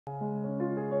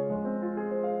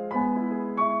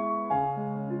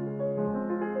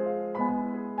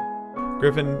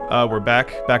Griffin, we're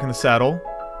back in the saddle.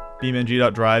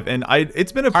 BeamNG.drive, and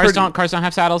it's been a cars don't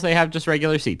have saddles. They have just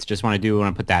regular seats. Just want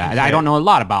to put that out. I don't know a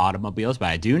lot about automobiles, but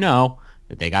I do know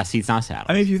that they got seats, not saddles.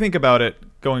 I mean, if you think about it,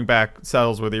 going back,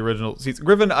 saddles were the original seats.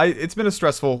 Griffin, it's been a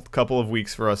stressful couple of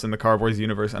weeks for us in the Car Boys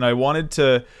universe, and I wanted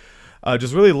to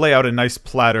just really lay out a nice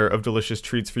platter of delicious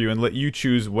treats for you and let you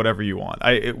choose whatever you want.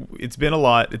 It's been a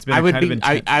lot. It's been kind of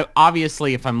intense. I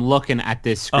obviously, if I'm looking at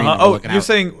this screen, you're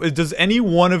saying, does any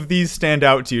one of these stand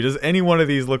out to you? Does any one of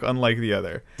these look unlike the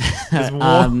other?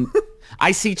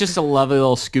 I see just a lovely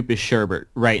little scoop of sherbet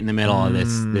right in the middle of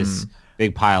this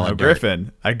big pile of dirt.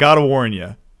 Griffin, I gotta warn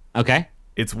you. Okay.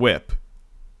 It's whip.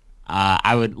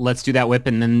 Let's do that whip,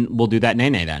 and then we'll do that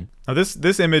nay then. Now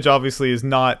this image obviously is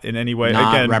not in any way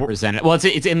not represented. Well, it's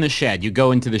in the shed. You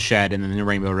go into the shed, and then the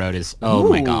Rainbow Road is. Oh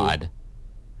my God.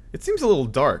 It seems a little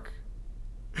dark.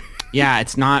 Yeah,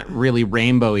 it's not really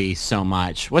rainbowy so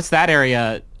much. What's that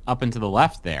area up and to the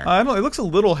left there? I don't know. It looks a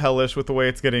little hellish with the way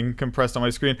it's getting compressed on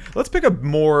my screen. Let's pick a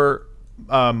more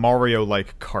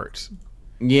Mario-like cart.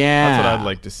 Yeah, that's what I'd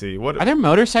like to see. Are there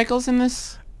motorcycles in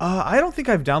this? I don't think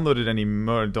I've downloaded any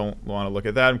more. Don't want to look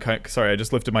at that. I'm sorry. I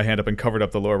just lifted my hand up and covered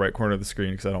up the lower right corner of the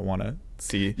screen because I don't want to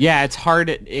see. Yeah, it's hard.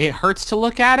 It hurts to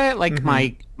look at it, like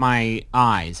my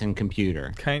eyes and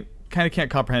computer. Kind of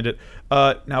can't comprehend it.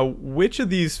 Now, which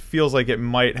of these feels like it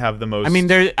might have the most? I mean,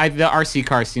 the RC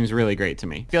car seems really great to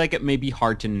me. I feel like it may be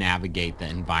hard to navigate the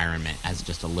environment as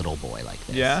just a little boy like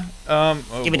this. Yeah.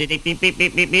 Give it a beep, beep, beep,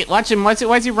 beep, beep, beep. Watch him. Why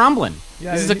is he rumbling?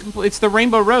 Yeah. It's the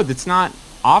Rainbow Road. That's not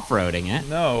off-roading it.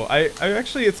 No, I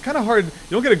actually, it's kind of hard. You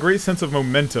don't get a great sense of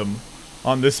momentum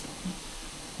on this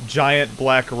giant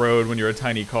black road when you're a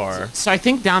tiny car. So I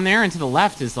think down there and to the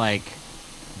left is like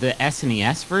the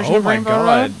SNES version of Rainbow Road. Oh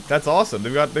my God, that's awesome.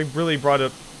 They've really pulled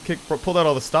out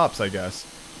all the stops, I guess.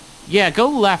 Yeah, go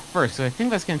left first. So I think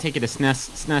that's gonna take you to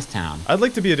SNES Town. I'd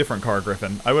like to be a different car,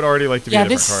 Griffin. I would already like to be a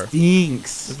different car. Yeah, this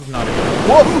stinks. This is not a good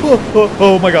car. Whoa!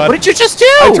 Oh my God! What did you just do?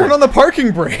 I turned on the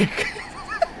parking brake.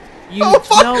 Oh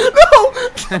fuck! No!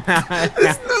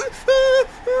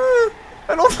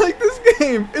 I don't like this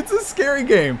game. It's a scary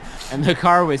game. And the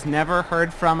car was never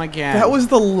heard from again. That was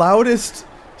the loudest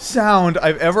sound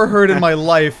I've ever heard in my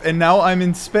life, and now I'm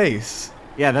in space.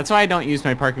 Yeah, that's why I don't use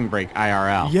my parking brake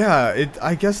IRL. Yeah,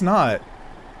 I guess not.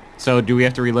 So do we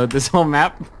have to reload this whole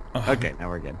map? Okay, now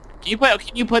we're good. Can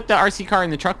you put the RC car in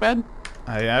the truck bed?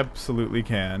 I absolutely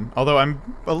can. Although I'm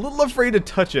a little afraid to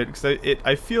touch it because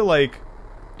I feel like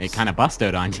it kind of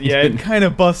busted on you. Yeah, it kind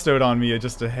of busted on me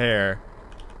just a hair.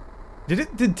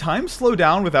 Did time slow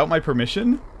down without my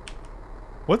permission?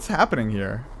 What's happening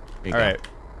here? All right.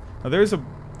 Now there's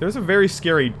a very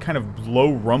scary kind of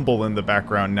low rumble in the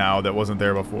background now that wasn't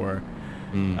there before.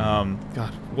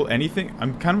 God, will anything?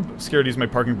 I'm kind of scared to use my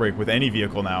parking brake with any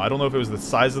vehicle now. I don't know if it was the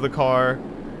size of the car.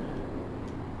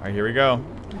 All right, here we go.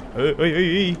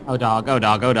 Oh dog, oh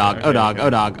dog, oh dog, oh dog, oh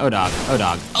dog, oh dog, oh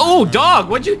dog. Oh dog,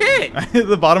 what'd you hit? I hit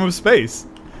the bottom of space.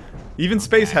 Even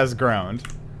space has ground.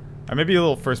 I may be a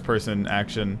little first person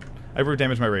action. I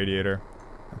damaged my radiator.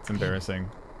 That's embarrassing.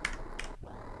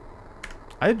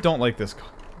 I don't like this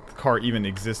car even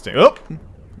existing. Oh!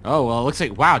 Oh, well, it looks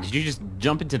like, wow, did you just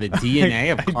jump into the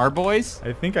DNA of Car Boys?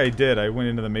 I think I did. I went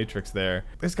into the Matrix there.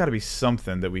 There's got to be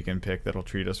something that we can pick that'll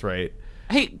treat us right.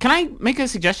 Hey, can I make a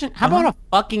suggestion? How about a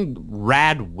fucking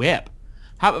rad whip?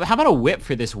 How about a whip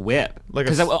for this whip?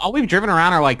 Because all we've driven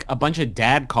around are like a bunch of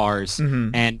dad cars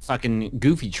and fucking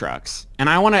goofy trucks. And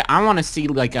I wanna see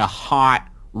like a hot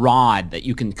rod that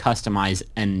you can customize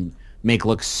and make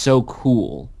look so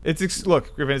cool.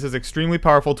 Look, Griffin, it says extremely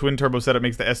powerful twin turbo setup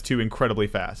makes the S2 incredibly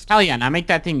fast. Hell yeah, now make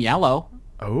that thing yellow.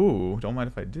 Oh, don't mind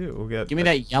if I do. We'll give me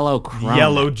that yellow chrome.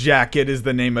 Yellow jacket is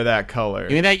the name of that color.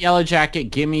 Give me that yellow jacket.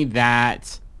 Give me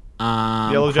that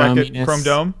yellow jacket, chrome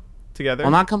dome together.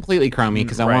 Well, not completely chromey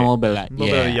because I want a little bit of that. A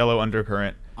little bit of yellow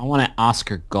undercurrent. I want an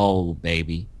Oscar gold,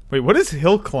 baby. Wait, what is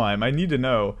hill climb? I need to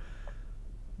know.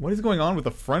 What is going on with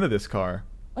the front of this car?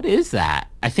 What is that?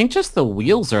 I think just the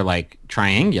wheels are like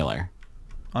triangular.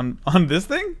 On this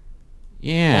thing?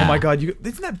 Yeah. Oh my God!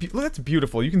 That's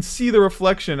beautiful. You can see the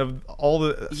reflection of all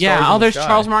the stars in the sky.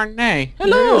 Charles Martinet.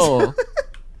 Hello.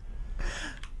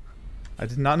 I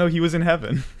did not know he was in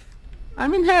heaven.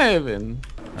 I'm in heaven.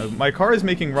 My car is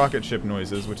making rocket ship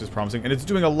noises, which is promising, and it's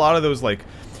doing a lot of those like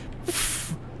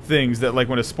things that like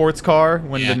when a sports car,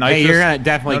 when the nitrous. Hey, you're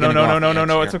definitely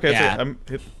no. It's okay. Yeah.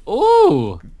 It's okay.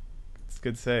 Ooh.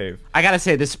 good save. I gotta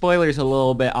say, the spoiler's a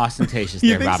little bit ostentatious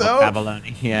You there, think so?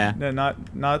 Babaloni. Yeah. No,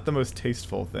 not the most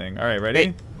tasteful thing. All right,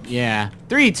 ready? Yeah.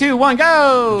 3, 2, 1,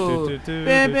 go! Here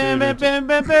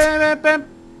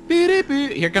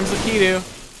comes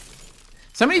Lakitu.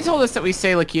 Somebody told us that we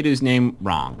say Lakitu's name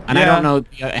wrong, and I don't know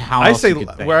how else say you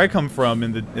could say where it. I come from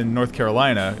in North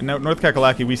Carolina, in North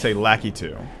Kakalaki, we say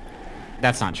Lakitu.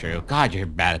 That's not true. God, you're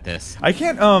bad at this. I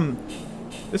can't.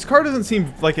 This car doesn't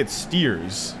seem like it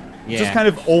steers. Yeah. It's just kind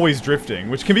of always drifting,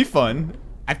 which can be fun.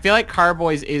 I feel like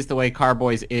Carboys is the way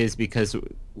Carboys is because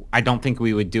I don't think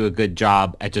we would do a good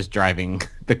job at just driving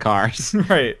the cars.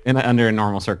 Right. Under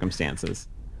normal circumstances.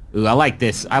 Ooh, I like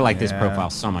this. I like this profile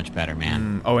so much better,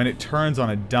 man. Oh, and it turns on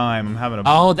a dime. I'm having a...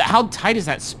 Oh, how tight is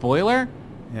that spoiler?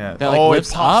 Yeah. That, like,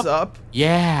 lifts it pops up.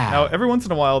 Yeah. Now, every once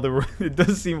in a while, it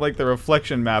does seem like the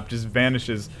reflection map just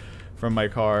vanishes from my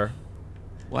car.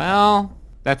 Well,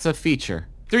 that's a feature.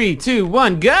 3, 2,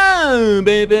 1, go!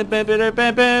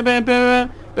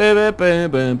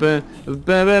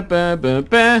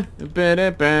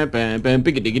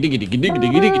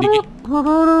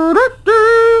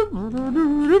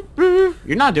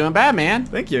 You're not doing bad, man.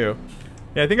 Thank you.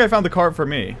 Yeah, I think I found the car for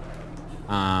me.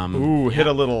 Ooh, hit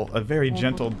a very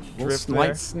gentle drift there.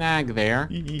 Slight snag there.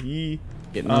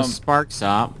 Getting those sparks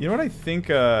up. You know what I think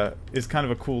is kind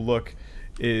of a cool look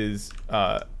is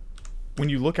when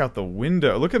you look out the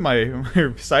window. Look at my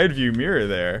side view mirror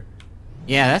there.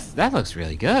 Yeah, that looks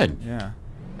really good. Yeah.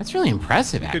 That's really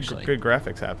impressive, actually. Good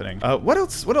graphics happening. What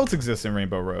else exists in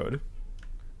Rainbow Road?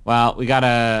 Well, we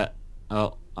gotta...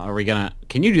 Oh, are we gonna...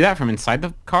 Can you do that from inside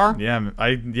the car?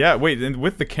 Yeah, wait, and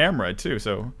with the camera, too,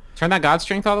 so... Turn that God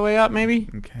strength all the way up, maybe?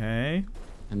 Okay.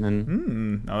 And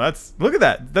then... Oh, look at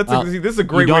that. This is a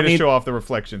great way to show off the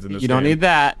reflections in this game. You don't need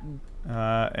that.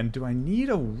 And do I need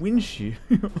a windshield?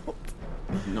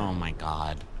 Oh, my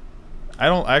God. I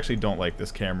actually don't like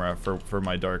this camera for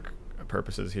my dark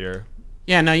purposes here.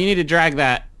 Yeah, no, you need to drag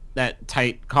that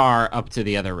tight car up to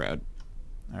the other road.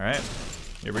 All right.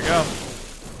 Here we go.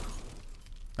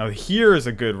 Now here is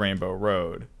a good Rainbow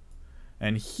Road.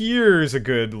 And here's a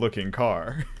good looking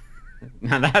car.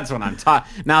 Now that's what I'm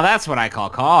talking. Now that's what I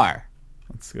call car.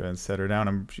 Let's go ahead and set her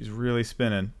down. She's really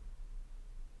spinning.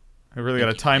 I really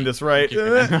gotta time this right.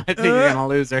 I think you're gonna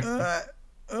lose her.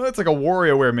 It's like a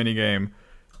WarioWare minigame.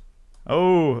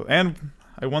 Oh, and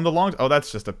I won the long... Oh,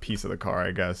 that's just a piece of the car,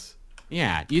 I guess.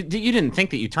 Yeah, you didn't think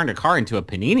that you turned a car into a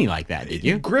panini like that, did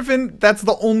you? Griffin, that's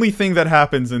the only thing that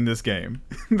happens in this game.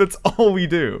 That's all we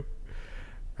do.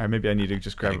 All right, maybe I need to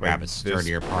just grab a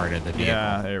sturdier part of the vehicle.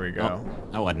 Yeah, there we go.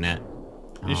 Oh, that wasn't it.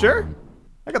 You sure?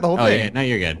 I got the whole thing. Yeah, no,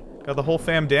 you're good. Got the whole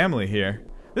fam damly here.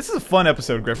 This is a fun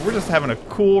episode, Griffin. We're just having a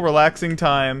cool, relaxing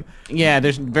time. Yeah,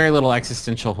 there's very little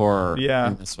existential horror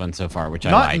in this one so far, which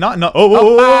I like.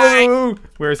 Oh,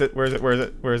 where is it? Where is it? Where is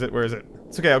it? Where is it? Where is it?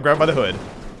 It's okay, I'll grab by the hood.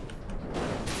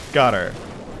 Got her.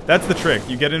 That's the trick.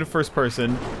 You get into first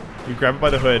person, you grab it by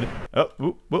the hood.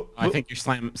 I think you're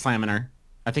slamming her.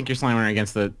 I think you're slamming her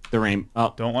against the rain.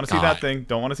 Oh, don't want to see that thing.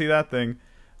 Don't want to see that thing.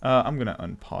 I'm gonna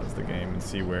unpause the game and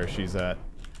see where she's at.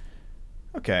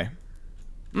 Okay.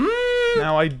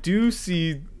 Now I do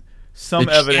see some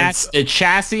evidence. The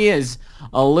chassis is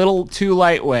a little too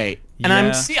lightweight,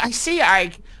 and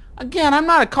again, I'm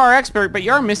not a car expert, but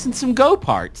you're missing some go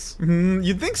parts.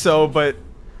 You'd think so, but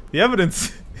the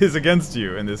evidence is against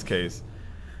you in this case.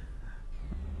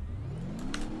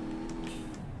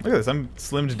 Look at this. I'm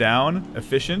slimmed down,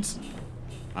 efficient.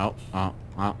 Oh.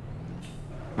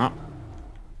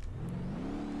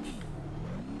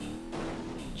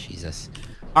 Jesus.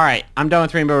 All right, I'm done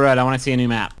with Rainbow Road. I want to see a new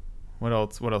map. What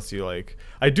else do you like?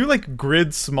 I do like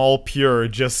Grid Small Pure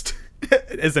just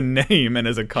as a name and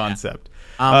as a concept.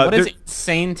 What is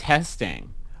insane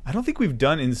testing? I don't think we've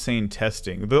done insane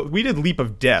testing. We did Leap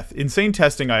of Death. Insane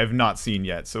testing I have not seen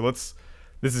yet, so this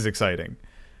is exciting.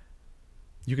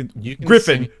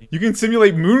 Griffin, you can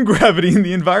simulate moon gravity in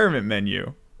the environment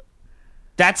menu.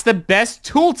 That's the best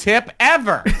tooltip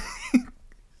ever.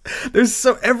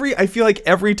 I feel like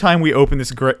every time we open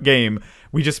this game,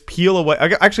 we just peel away.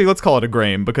 Actually, let's call it a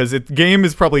game because game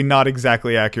is probably not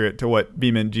exactly accurate to what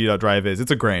BeamNG.drive is. It's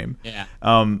a game. Yeah.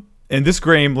 And this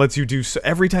game lets you do so.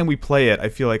 Every time we play it, I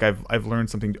feel like I've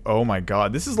learned something. Oh my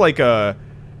god, this is like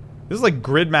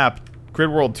Gridmap,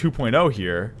 Grid World 2.0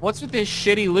 here. What's with this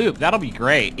shitty loop? That'll be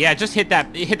great. Yeah, just hit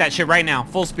that shit right now,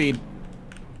 full speed.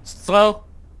 Slow.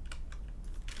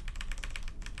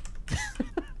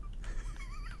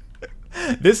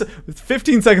 It's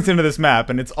 15 seconds into this map,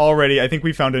 and it's already. I think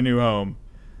we found a new home.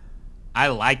 I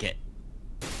like it.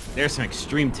 There's some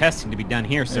extreme testing to be done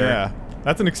here, sir. Yeah,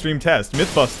 that's an extreme test.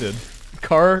 Myth busted.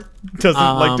 Car doesn't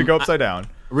like to go upside down.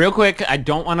 Real quick, I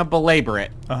don't want to belabor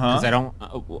it because I don't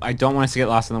want us to get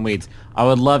lost in the weeds. I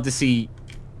would love to see.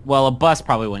 Well, a bus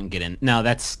probably wouldn't get in. No,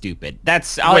 that's stupid.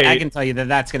 I can tell you that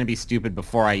that's going to be stupid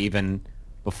before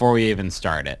we even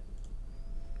start it.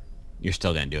 You're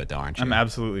still going to do it though, aren't you? I'm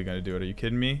absolutely going to do it. Are you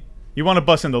kidding me? You want a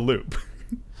bus in the loop?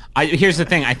 Here's the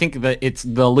thing. I think that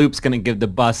the loop's going to give the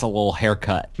bus a little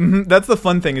haircut. That's the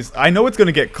fun thing is I know it's going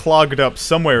to get clogged up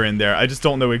somewhere in there. I just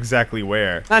don't know exactly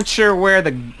where. Not sure where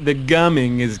the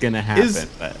gumming is going to happen.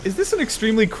 Is this an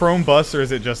extremely chrome bus or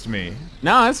is it just me?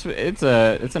 No,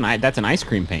 that's an ice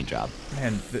cream paint job.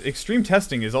 Man, the extreme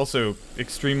testing is also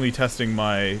extremely testing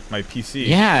my PC.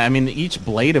 Yeah, I mean each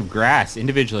blade of grass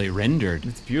individually rendered.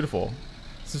 It's beautiful.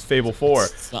 This is Fable 4.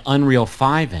 It's the Unreal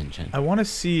 5 engine. I want to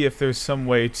see if there's some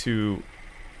way to...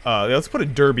 let's put a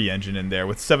Derby engine in there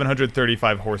with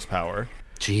 735 horsepower.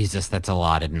 Jesus, that's a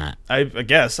lot, isn't it? I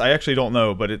guess. I actually don't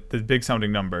know, but it's a big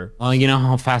sounding number. Well, you know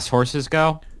how fast horses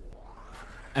go?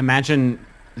 Imagine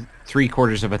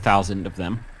 750 of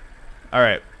them.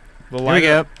 Alright. Here we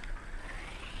go.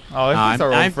 Oh, that's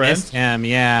our old friend. I missed him,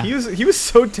 yeah. He was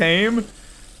so tame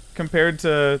compared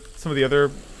to some of the other...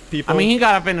 people. I mean, he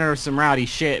got up into some rowdy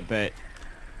shit, but...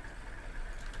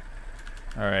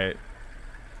 Alright.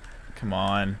 Come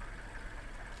on.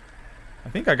 I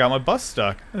think I got my bus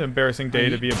stuck. An embarrassing day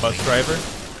to be a bus driver.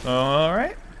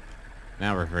 Alright.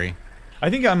 Now we're free. I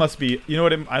think I must be... You know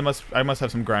what? I must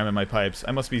have some grime in my pipes.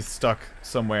 I must be stuck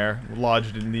somewhere,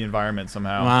 lodged in the environment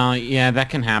somehow. Well, yeah, that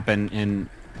can happen, and...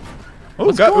 Oh,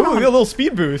 we got a little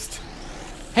speed boost.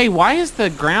 Hey, why is the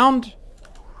ground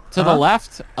to the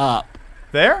left up?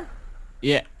 There?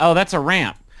 Yeah. Oh, that's a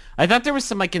ramp. I thought there was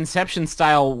some like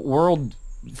Inception-style world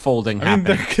folding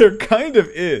happening. There kind of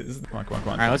is. Come on.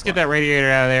 All right, let's get that radiator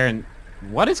out of there. And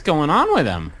what is going on with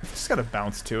him? Just gotta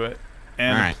bounce to it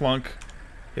and plunk.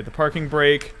 Hit the parking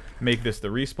brake. Make this the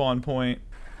respawn point.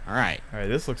 All right. All right.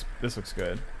 This looks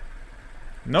good.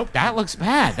 Nope. That looks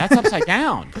bad. That's upside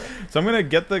down. So I'm gonna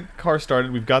get the car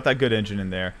started. We've got that good engine in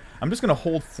there. I'm just gonna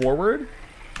hold forward.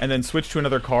 And then switch to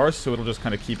another car, so it'll just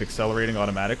kind of keep accelerating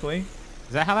automatically.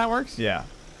 Is that how that works? Yeah.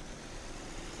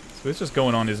 So it's just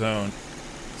going on his own.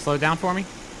 Slow down for me.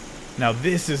 Now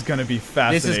this is going to be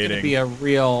fascinating. This is going to be a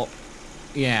real...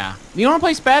 Yeah. You want to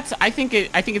place bets? I think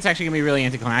it's actually going to be really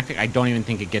anticlimactic. I don't even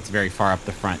think it gets very far up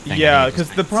the front thing. Yeah,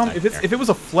 because the problem... If it was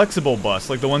a flexible bus,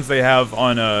 like the ones they have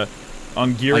on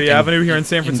Geary Avenue here in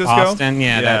San Francisco. In Boston,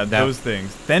 yeah, those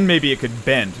things. Then maybe it could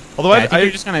bend. Although I think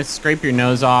you're just gonna scrape your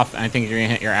nose off, and I think you're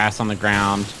gonna hit your ass on the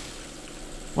ground.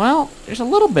 Well, there's a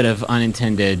little bit of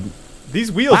unintended.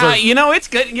 These wheels are. You know, it's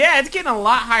good. Yeah, it's getting a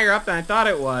lot higher up than I thought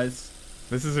it was.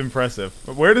 This is impressive.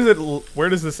 But where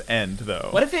does this end, though?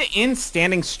 What if it ends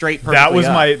standing straight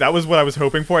perfectly That was what I was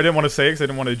hoping for. I didn't want to say it because I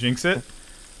didn't want to jinx it.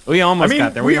 We almost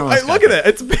got there. Look at it.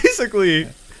 It's basically.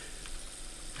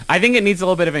 I think it needs a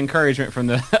little bit of encouragement from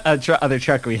the other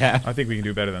truck we have. I think we can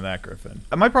do better than that, Griffin.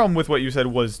 My problem with what you said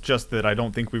was just that I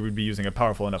don't think we would be using a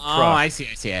powerful enough truck. Oh, I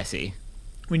see.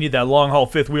 We need that long haul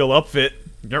fifth wheel upfit.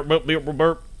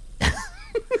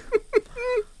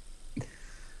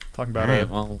 Talking about it.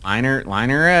 Well, liner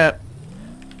up.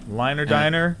 Liner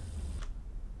diner.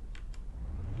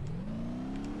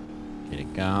 Get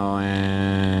it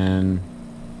going.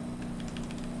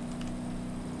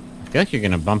 I feel like you're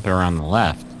gonna bump it around the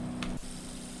left.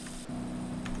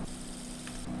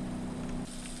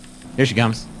 Here she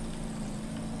comes.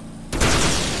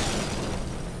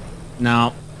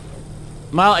 No.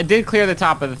 Well, it did clear the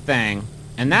top of the thing,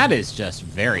 and that is just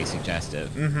very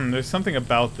suggestive. There's something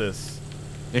about this.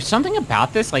 There's something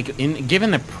about this, like,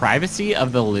 given the privacy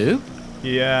of the loop.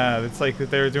 Yeah, it's like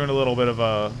that they're doing a little bit of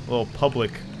a little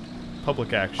public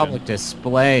action. Public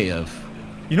display of...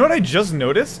 You know what I just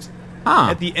noticed?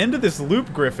 Huh. At the end of this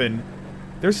loop, Griffin,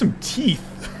 there's some teeth.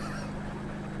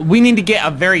 We need to get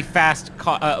a very fast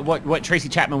car, what Tracy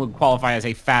Chapman would qualify as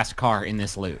a fast car in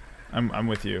this loop. I'm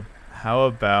with you. How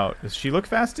about... Does she look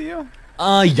fast to you?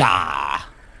 Yeah.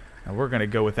 Now we're gonna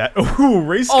go with that. Ooh,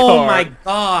 race car. Oh my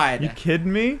god. You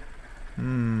kidding me?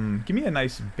 Give me a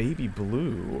nice baby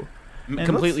blue.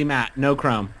 Completely matte, no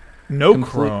chrome. No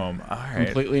chrome. All right.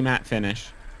 Completely matte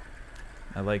finish.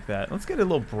 I like that. Let's get it a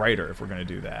little brighter if we're gonna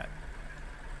do that.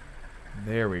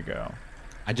 There we go.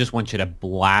 I just want you to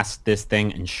blast this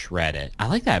thing and shred it. I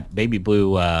like that baby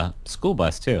blue school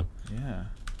bus too. Yeah.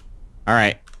 All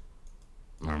right.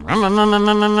 Come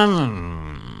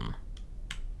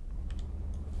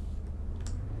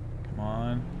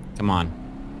on. Come on.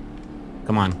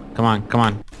 Come on. Come on. Come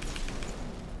on.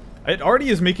 It already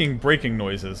is making braking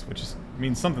noises, which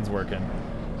means something's working.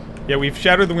 Yeah, we've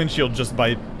shattered the windshield just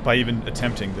by even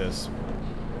attempting this.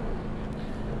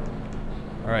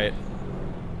 All right.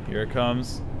 Here it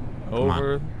comes.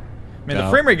 Over. Man, Go. the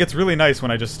frame rate gets really nice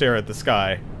when I just stare at the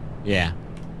sky. Yeah.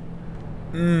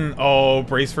 Oh,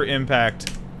 brace for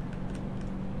impact.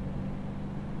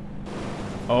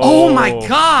 Oh my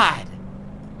god!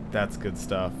 That's good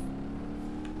stuff.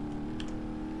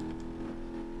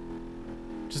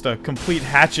 Just a complete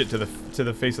hatchet to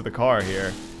the face of the car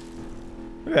here.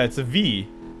 Look at that, it's a V.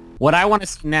 What I want to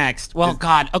see next... Well,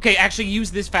 god. Okay, actually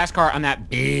use this fast car on that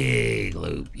big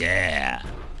loop. Yeah.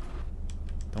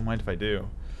 Don't mind if I do.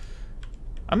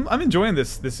 I'm enjoying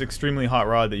this extremely hot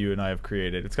rod that you and I have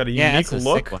created. It's got a unique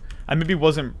look. I maybe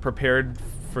wasn't prepared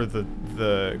for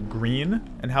the green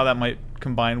and how that might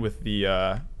combine with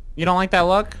the... You don't like that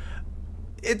look?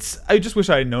 I just wish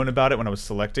I had known about it when I was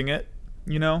selecting it,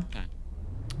 you know? Okay.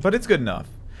 But it's good enough.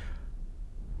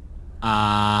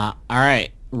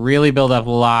 Alright. Really build up a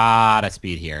lot of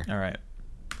speed here. Alright.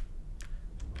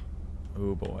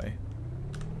 Oh boy.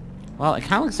 Well, it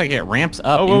kind of looks like it ramps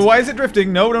up. Oh, well, why is it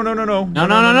drifting? No,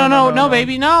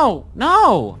 baby,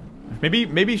 no.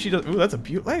 Maybe she does. Ooh, that's a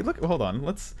beautiful. Hey, look, hold on.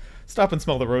 Let's stop and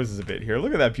smell the roses a bit here.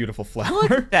 Look at that beautiful flower.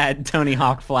 Look at that Tony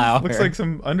Hawk flower. Looks like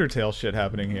some Undertale shit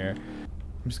happening here.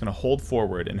 I'm just gonna hold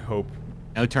forward and hope.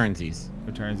 No turnsies.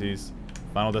 No turnsies.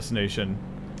 Final destination.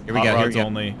 Here we go. Here we go.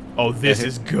 Only. Oh, this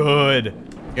is good.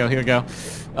 Here we go.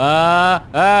 No!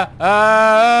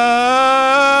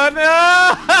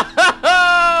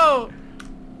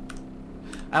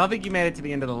 I don't think you made it to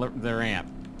the end of the ramp.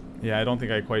 Yeah, I don't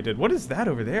think I quite did. What is that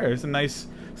over there? It's a nice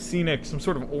scenic, some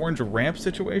sort of orange ramp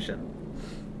situation.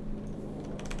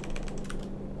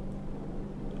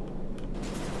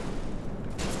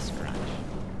 Scratch.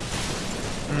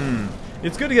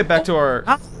 It's good to get back to our...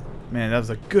 Man, that was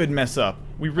a good mess up.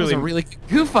 We really... That was a really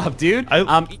goof up, dude.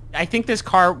 I think this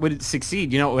car would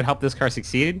succeed. You know what would help this car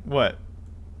succeed? What?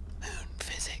 Moon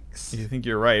physics. You think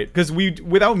you're right. Because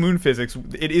without moon physics,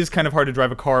 it is kind of hard to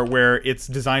drive a car where it's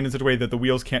designed in such a way that the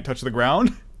wheels can't touch the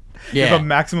ground. Yeah. You have a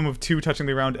maximum of 2 touching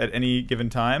the ground at any given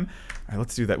time. All right,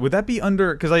 let's do that. Would that be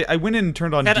under... Because I went in and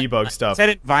turned on debug stuff. Set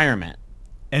environment.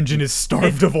 Engine is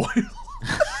starved of oil.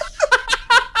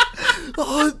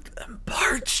 Oh, I'm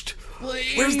parched.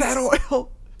 Please. Where's that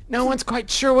oil? No one's quite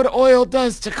sure what oil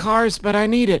does to cars, but I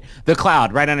need it. The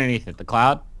cloud, right underneath it. The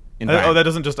cloud. Oh, that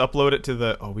doesn't just upload it to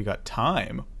the... Oh, we got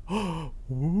time. Ooh.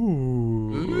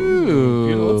 Ooh.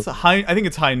 It's I think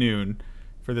it's high noon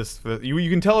for this. You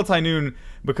can tell it's high noon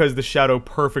because the shadow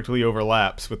perfectly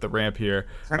overlaps with the ramp here.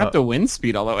 Turn up the wind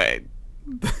speed all the way.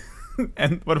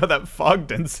 And what about that fog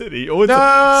density? Oh, it's a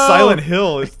Silent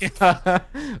Hill.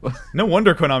 No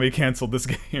wonder Konami canceled this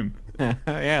game.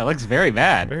 Yeah, it looks very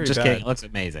bad. Just kidding. It looks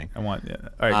amazing. All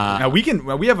right. Now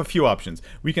we have a few options.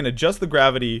 We can adjust the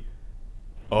gravity.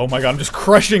 Oh my god, I'm just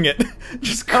crushing it.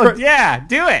 Yeah,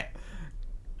 do it.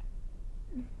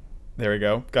 There we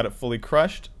go. Got it fully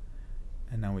crushed.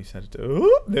 And now we set it to...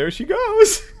 Ooh, there she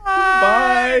goes.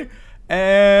 Bye.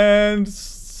 And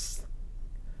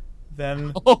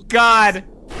then... Oh god.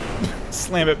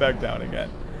 Slam it back down again.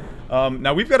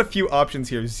 Now we've got a few options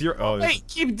here. Wait,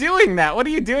 keep doing that. What are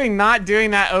you doing? Not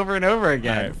doing that over and over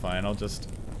again. All right, fine. I'll just...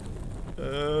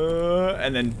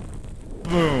 and then...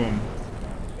 Boom.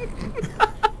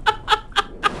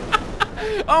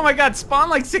 Oh my god, spawn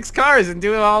like 6 cars and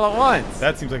do it all at once.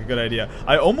 That seems like a good idea.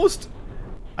 I almost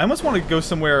want to go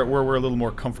somewhere where we're a little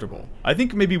more comfortable. I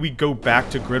think maybe we go back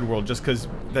to Grid World just because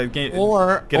that game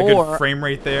get a good frame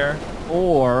rate there.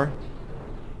 Or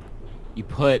you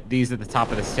put these at the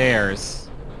top of the stairs,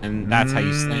 and that's how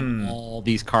you slam all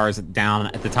these cars down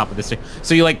at the top of the stairs.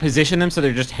 So you like position them so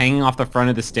they're just hanging off the front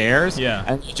of the stairs. Yeah.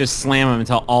 And you just slam them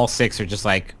until all 6 are just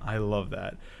like... I love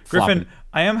that. Griffin,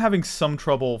 I am having some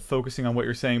trouble focusing on what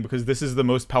you're saying because this is the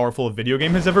most powerful a video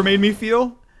game has ever made me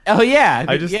feel. Oh yeah,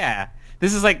 yeah.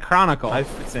 This is like Chronicle. It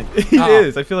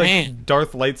is. I feel like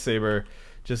Darth Lightsaber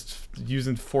just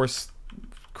using Force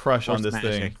Crush on this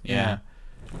thing. Yeah.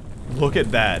 Look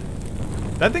at that.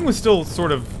 That thing was still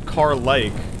sort of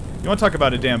car-like. You want to talk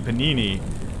about a damn panini.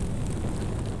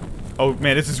 Oh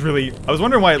man, this is really... I was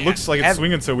wondering why it looks like it's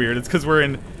swinging so weird. It's because we're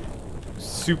in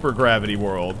super gravity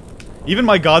world. Even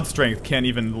my god strength can't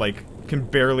even, can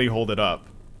barely hold it up.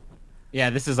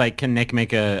 Yeah, this is like, can Nick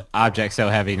make a object so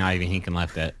heavy not even he can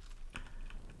lift it?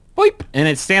 Boop! And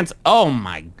it stands... Oh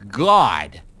my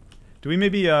god! Do we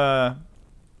maybe, Did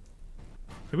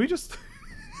we just...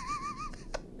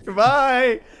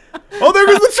 Goodbye! Oh, there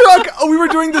goes the truck! Oh, we were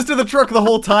doing this to the truck the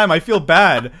whole time. I feel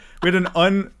bad. We had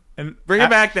Bring it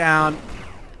back down.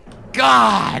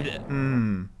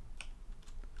 God!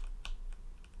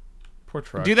 Poor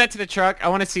truck. Do that to the truck. I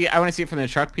want to see it from the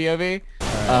truck POV.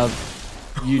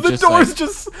 Of you the doors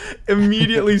just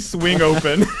immediately swing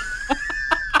open.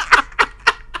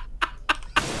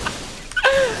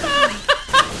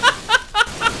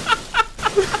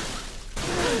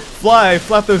 Fly,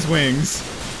 flap those wings.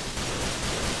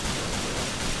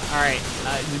 All right,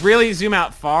 really zoom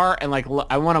out far and like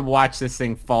I want to watch this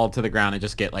thing fall to the ground and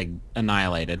just get like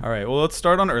annihilated. All right, well let's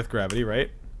start on Earth gravity,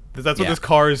 right? Because that's what this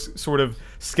car's sort of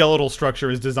skeletal structure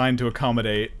is designed to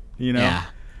accommodate. You know,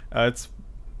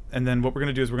 and then what we're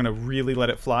gonna do is we're gonna really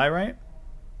let it fly, right?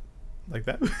 Like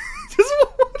that. Just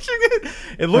watching it.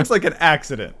 It looks like an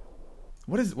accident.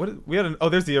 What is we had oh,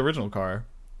 there's the original car.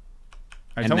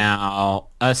 Right, and now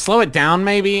slow it down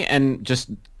maybe and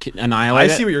just annihilate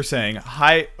it. I see what you're saying.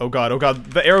 Hi. Oh god,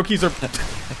 the arrow keys are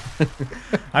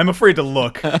I'm afraid to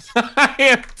look. I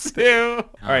am too.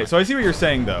 Alright, so I see what you're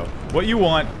saying though. What you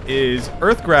want is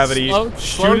Earth gravity,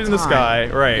 shoot it in the sky,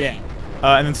 right? Yeah.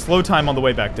 And then slow time on the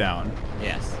way back down.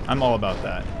 Yes. I'm all about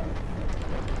that.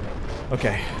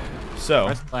 Okay.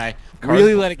 So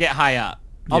really let it get high up.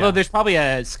 Although there's probably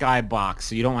a sky box,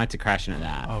 so you don't want it to crash into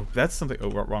that. Oh, that's something. Oh,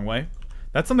 wrong way.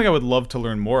 That's something I would love to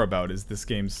learn more about. Is this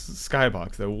game's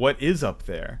skybox though? What is up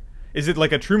there? Is it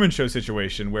like a Truman Show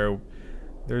situation where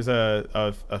there's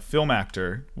a film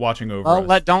actor watching over us?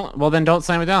 Well then don't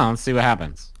slam it down. Let's see what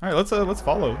happens. All right, let's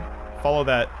follow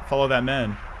that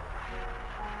man.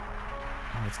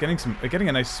 Oh, it's getting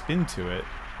a nice spin to it.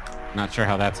 Not sure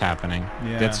how that's happening.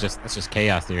 Yeah. That's just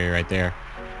chaos theory right there.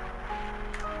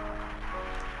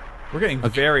 We're getting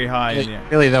very high in the air.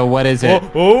 Really though, what is it?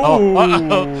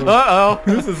 Uh-oh.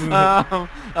 This isn't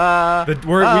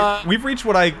we've reached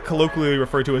what I colloquially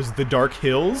refer to as the Dark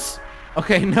Hills.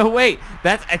 Okay, no wait.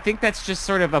 I think that's just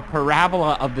sort of a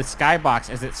parabola of the skybox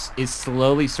as it is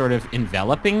slowly sort of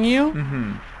enveloping you.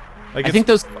 Mm-hmm. Like I think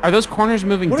those corners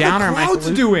moving down, or am I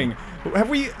clouds doing?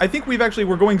 I think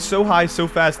we're going so high so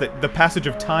fast that the passage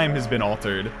of time has been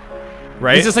altered.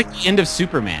 Right? This is like the end of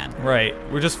Superman. Right.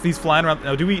 He's flying around.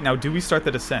 Now do we start the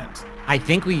descent? I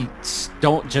think we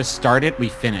don't just start it, we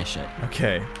finish it.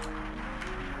 Okay.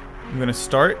 I'm gonna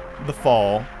start the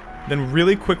fall, then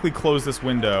really quickly close this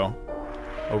window.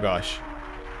 Oh gosh.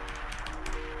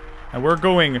 And we're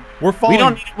falling.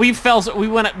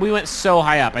 We went so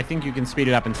high up. I think you can speed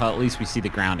it up until at least we see the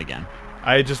ground again.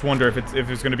 I just wonder if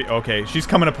it's gonna be okay. She's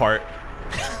coming apart.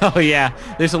 Oh yeah.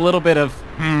 There's a little bit of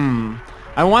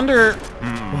I wonder.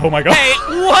 Oh my god. Hey,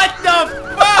 what the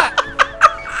fuck?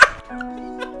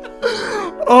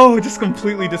 Oh, it just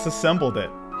completely disassembled it.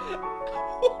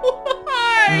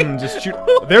 Why? Just shoot.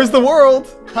 There's the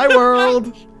world. Hi,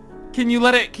 world. Can you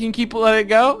let it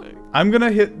go? I'm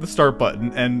gonna hit the start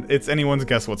button, and it's anyone's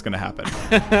guess what's gonna happen.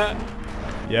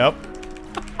 Yep.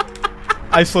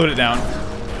 I slowed it down.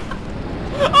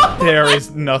 There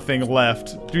is nothing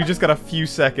left. We just got a few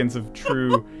seconds of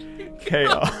true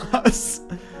chaos.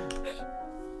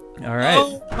 All right.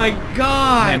 Oh my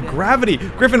god. And gravity,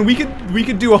 Griffin. We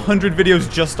could do 100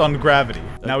 videos just on gravity.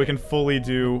 Now we can fully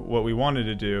do what we wanted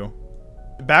to do.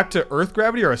 Back to Earth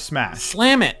gravity or a smash?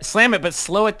 Slam it, but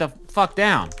slow it the fuck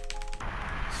down.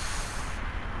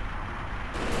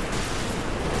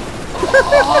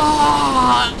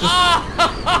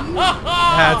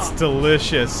 That's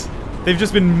delicious. They've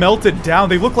just been melted down.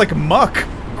 They look like muck.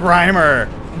 Grimer.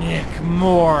 Nick,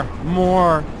 more.